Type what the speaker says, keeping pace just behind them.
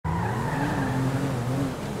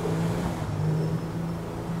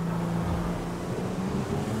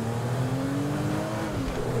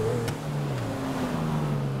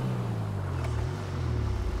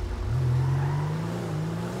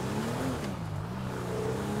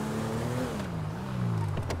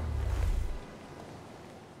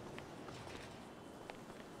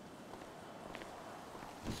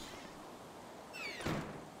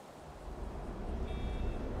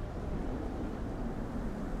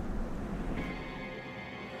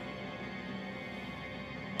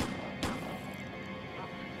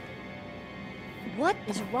What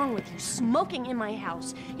is wrong with you smoking in my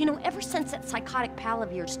house? You know, ever since that psychotic pal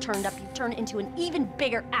of yours turned up, you've turned into an even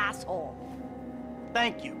bigger asshole.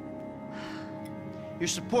 Thank you. Your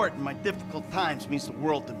support in my difficult times means the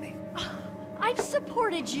world to me. I've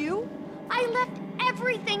supported you. I left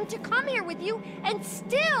everything to come here with you, and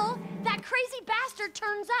still, that crazy bastard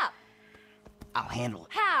turns up. I'll handle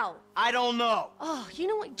it. How? I don't know. Oh, you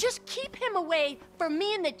know what? Just keep him away from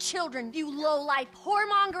me and the children, you low-life,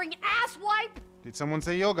 whoremongering asswipe! Did someone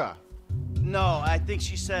say yoga? No, I think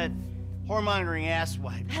she said whoremongering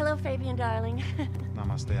asswipe. Hello, Fabian, darling.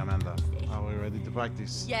 Namaste, Amanda. Are we ready to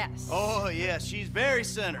practice? Yes. Oh, yeah, she's very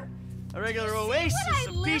center. A regular oasis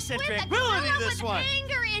of peace and tranquility, this one.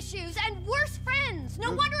 Anger issues and worse friends. No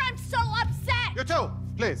wonder I'm so upset. You too,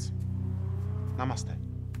 please. Namaste.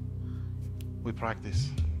 We practice.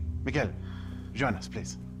 Miguel, join us,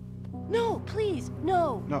 please. No, please,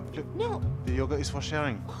 no. No, No. the yoga is for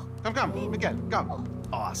sharing. Come, Miguel, come.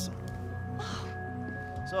 Awesome.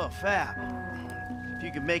 So, Fab, if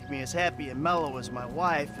you could make me as happy and mellow as my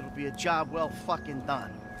wife, it'll be a job well fucking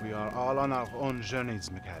done. We are all on our own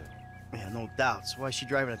journeys, Miguel. Yeah, no doubts. Why is she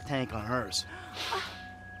driving a tank on hers?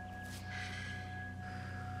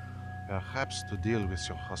 Perhaps to deal with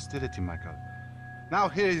your hostility, Michael. Now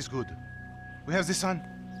here is good. We have the sun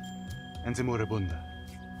and the moribunda.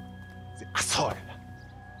 The asshole.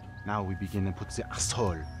 Now we begin and put the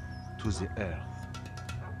asshole to the earth.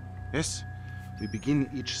 Yes, we begin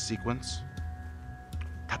each sequence.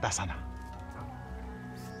 Tadasana.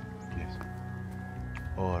 Yes.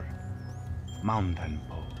 Or mountain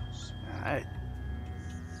pose. All right.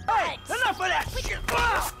 Hey, enough of that shit!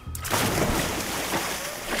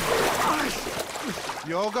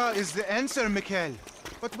 Yoga is the answer, Miguel.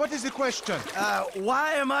 But what is the question?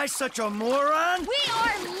 Why am I such a moron? We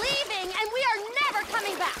are leaving, and we are never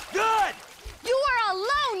coming back. Good! You are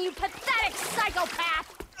alone, you pathetic psychopath.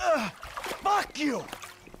 Fuck you!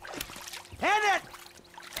 And that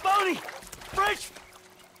phony French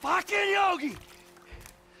fucking yogi!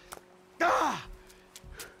 Ah!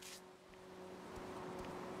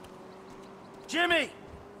 Jimmy,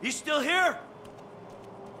 you still here?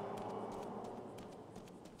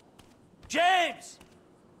 James!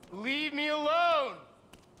 Leave me alone!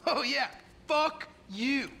 Oh yeah, fuck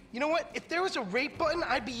you. You know what? If there was a rate button,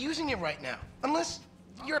 I'd be using it right now. Unless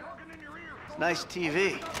you're... Nice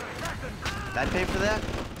TV. Did I pay for that?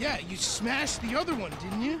 Yeah, you smashed the other one,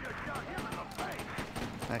 didn't you?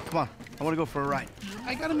 All right, come on. I want to go for a ride.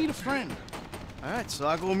 I gotta meet a friend. All right, so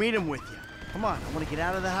I'll go meet him with you. Come on, I want to get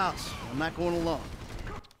out of the house. I'm not going alone.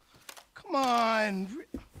 Come on.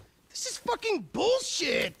 This is fucking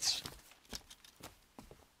bullshit.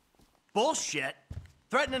 Bullshit?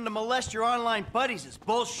 Threatening to molest your online buddies is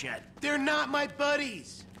bullshit. They're not my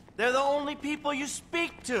buddies. They're the only people you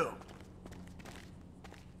speak to.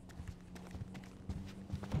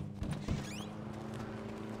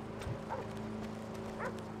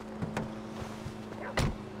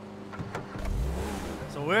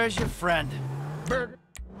 So where's your friend? Burger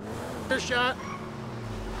shot.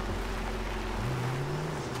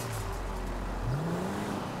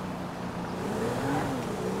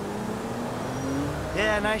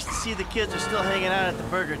 Yeah, nice to see the kids are still hanging out at the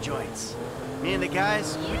burger joints. Me and the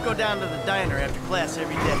guys, we go down to the diner after class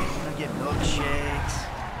every day. I get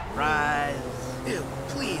milkshakes, fries. Ew,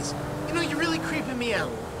 please. You know, you're really creeping me out.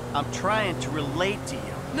 I'm trying to relate to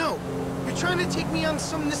you. No, you're trying to take me on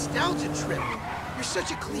some nostalgia trip. You're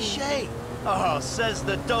such a cliche. Oh, says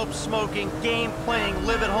the dope-smoking, game-playing,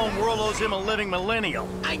 live-at-home world owes him a living millennial.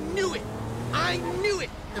 I knew it! I knew it!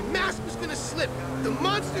 The mask was gonna slip. The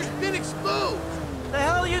monster's been exposed. The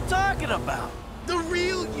hell are you talking about? The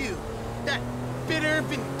real you. That bitter,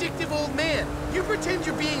 vindictive old man. You pretend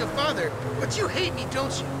you're being a father, but you hate me,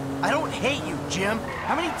 don't you? I don't hate you, Jim.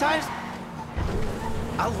 How many times...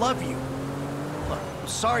 I love you. Look, I'm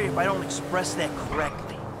sorry if I don't express that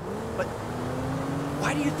correctly, but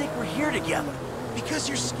why do you think we're here together? Because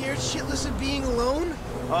you're scared shitless of being alone?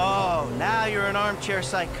 Oh, now you're an armchair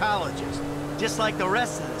psychologist, just like the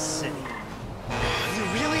rest of this city. You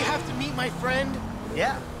really have to meet my friend?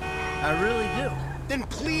 Yeah, I really do. Then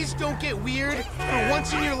please don't get weird. For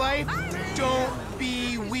once in your life, don't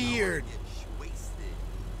be weird.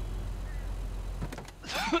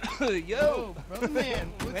 Yo, brother man,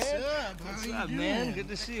 what's up? What's How up, you man? doing? Good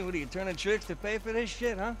to see you. What are you turning tricks to pay for this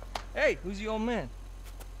shit, huh? Hey, who's the old man?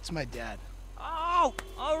 It's my dad. Oh,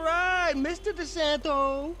 all right, Mr.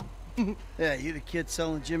 DeSanto. Yeah, you the kid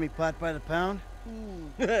selling Jimmy pot by the pound?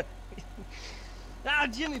 Ah,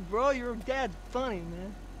 Jimmy, bro, your dad's funny,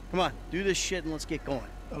 man. Come on, do this shit and let's get going.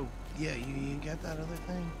 Oh, yeah, you got that other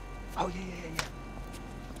thing? Oh, yeah.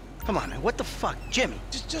 Come on, man, what the fuck? Jimmy!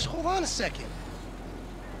 Just hold on a second.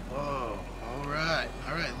 Whoa, all right,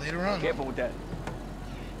 later on. Careful with that.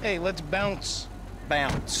 Hey, let's bounce.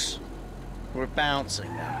 Bounce. We're bouncing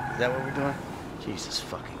now. Is that what we're doing? Jesus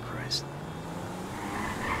fucking Christ.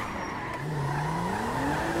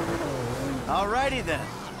 Alrighty then.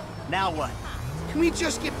 Now what? Can we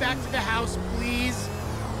just get back to the house, please?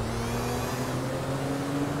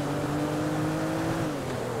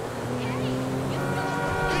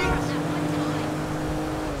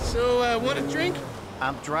 So, want a drink?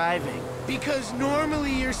 I'm driving. Because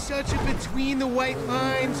normally you're such a between the white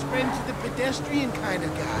lines, friend to the pedestrian kind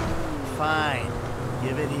of guy. Fine.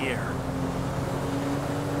 Give it here.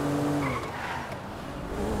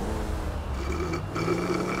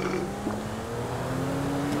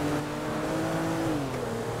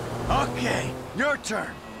 Okay, your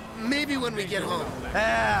turn. Maybe when we get home.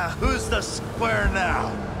 Ah, who's the square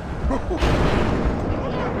now?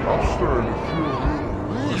 I'm starting to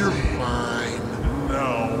feel You're fine.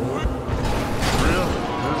 no. Really?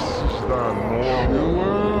 This is not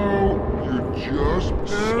normal. You're just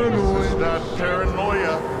paranoid. This is not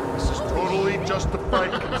paranoia. This is totally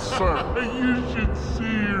justified concern. You should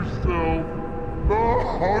see yourself.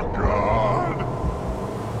 Oh, God.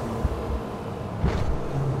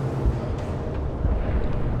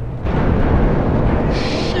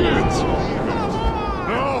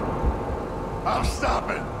 I'm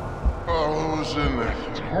stopping. Oh, who's in there?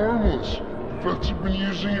 It's harmless. Vets have been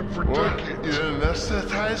using it for decades. You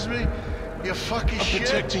anesthetize me? You fucking I'm shit.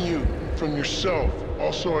 protecting you from yourself.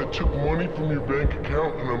 Also, I took money from your bank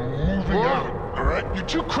account and I'm moving out. All right? You're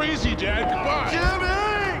too crazy, Dad. Goodbye. Jimmy!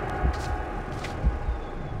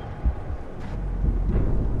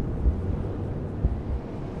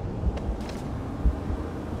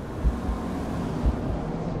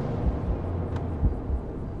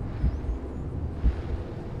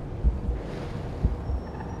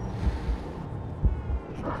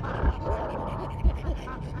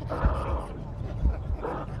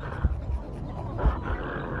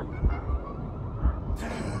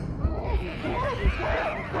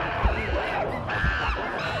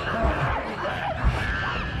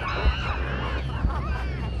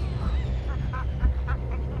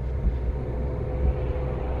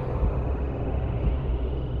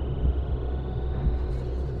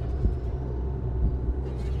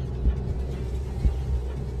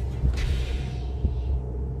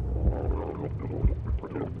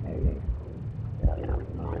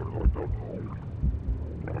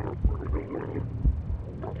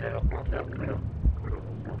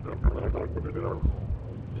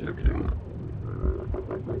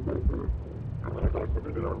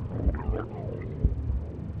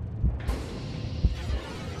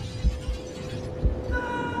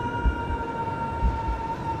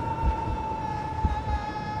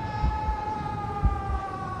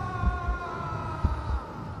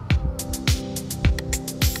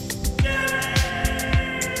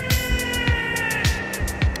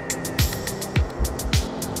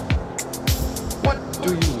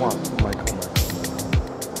 Do you want, Michael?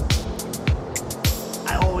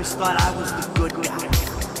 I always thought I was the good guy.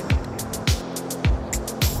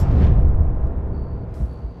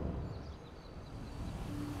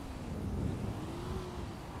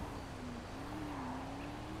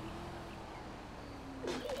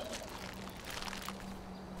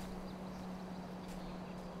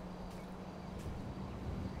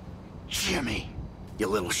 Jimmy, you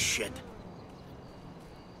little shit.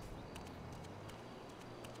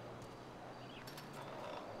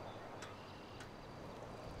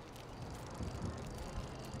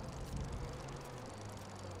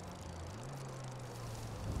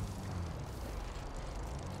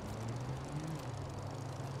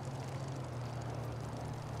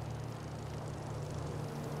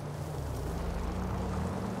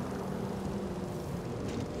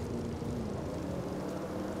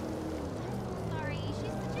 Sorry,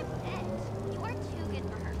 she's such a bitch. You are too good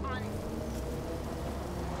for her, honestly.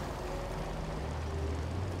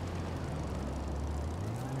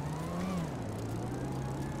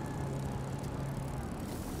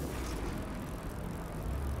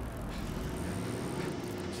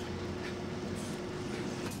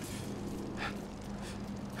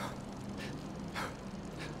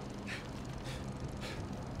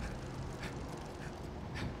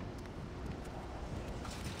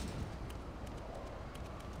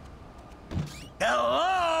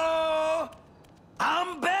 Hello?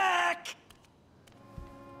 I'm back!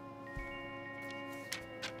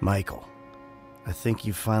 Michael, I think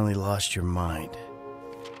you finally lost your mind.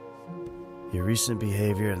 Your recent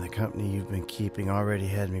behavior and the company you've been keeping already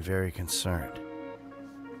had me very concerned.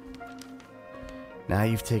 Now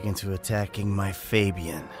you've taken to attacking my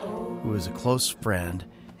Fabian, who is a close friend,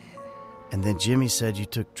 and then Jimmy said you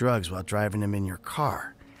took drugs while driving him in your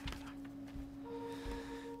car.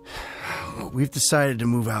 We've decided to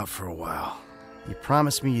move out for a while. You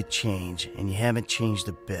promised me you'd change, and you haven't changed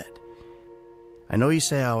a bit. I know you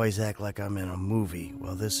say I always act like I'm in a movie.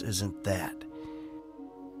 Well, this isn't that.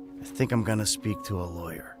 I think I'm gonna speak to a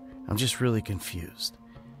lawyer. I'm just really confused.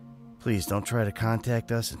 Please don't try to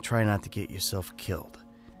contact us and try not to get yourself killed.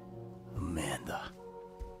 Amanda.